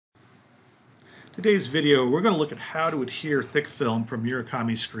Today's video, we're going to look at how to adhere thick film from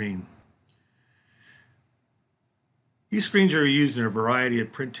Murakami screen. These screens are used in a variety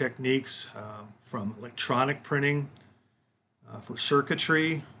of print techniques, from electronic printing for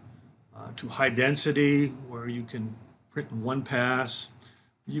circuitry to high density, where you can print in one pass.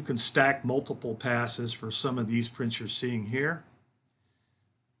 You can stack multiple passes for some of these prints you're seeing here.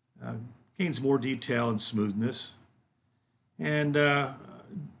 Gains more detail and smoothness. And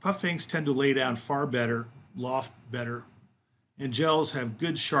puff inks tend to lay down far better, loft better, and gels have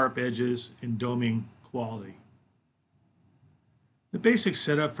good sharp edges and doming quality. The basic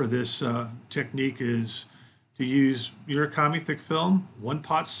setup for this technique is to use Murakami Thick Film,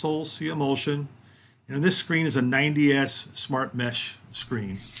 1-pot Sol C emulsion, and this screen is a 90S Smart Mesh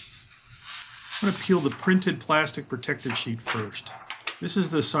screen. I'm going to peel the printed plastic protective sheet first. This is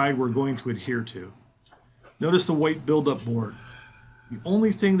the side we're going to adhere to. Notice the white buildup board. The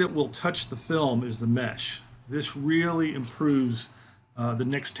only thing that will touch the film is the mesh. This really improves the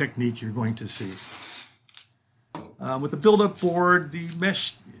next technique you're going to see. With the build-up board, the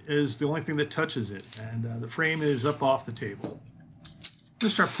mesh is the only thing that touches it, and the frame is up off the table. I'm going to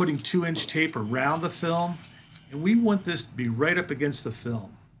start putting 2-inch tape around the film, and we want this to be right up against the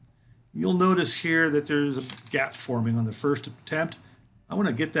film. You'll notice here that there's a gap forming on the first attempt. I want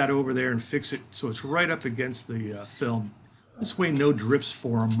to get that over there and fix it so it's right up against the film. This way no drips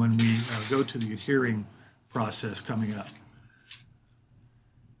form when we go to the adhering process coming up.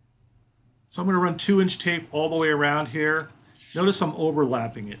 So I'm going to run 2-inch tape all the way around here. Notice I'm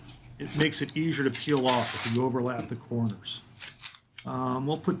overlapping it. It makes it easier to peel off if you overlap the corners.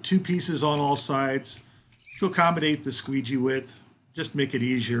 We'll put 2 pieces on all sides to accommodate the squeegee width. Just make it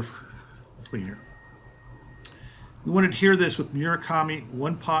easier, cleaner. We want to adhere this with Murakami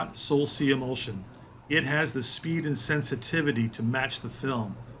 1-pot Sol C emulsion. It has the speed and sensitivity to match the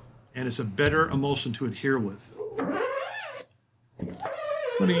film, and it's a better emulsion to adhere with. I'm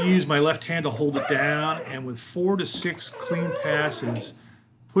going to use my left hand to hold it down, and with 4 to 6 clean passes,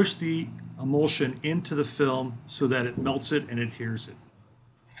 push the emulsion into the film so that it melts it and adheres it.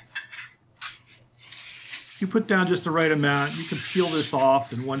 If you put down just the right amount, you can peel this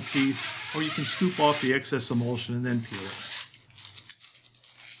off in one piece, or you can scoop off the excess emulsion and then peel it.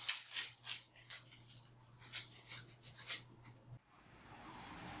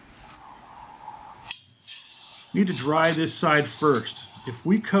 Need to dry this side first. If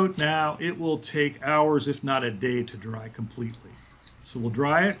we coat now, it will take hours, if not a day, to dry completely. So we'll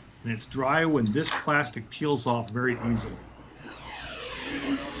dry it, and it's dry when this plastic peels off very easily.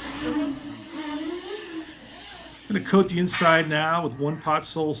 I'm going to coat the inside now with 1-pot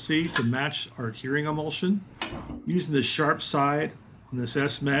Sol C to match our adhering emulsion. I'm using the sharp side on this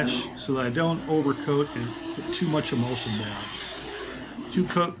S mesh so that I don't overcoat and put too much emulsion down. 2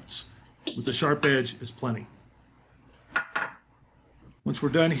 coats with the sharp edge is plenty. Once we're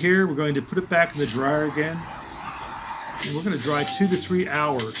done here, we're going to put it back in the dryer again, and we're going to dry 2 to 3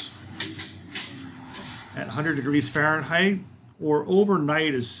 hours at 100 degrees Fahrenheit, or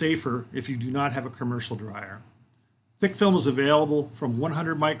overnight is safer if you do not have a commercial dryer. Thick film is available from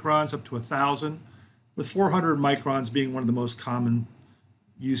 100 microns up to 1,000, with 400 microns being one of the most common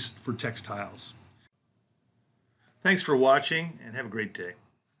used for textiles. Thanks for watching, and have a great day.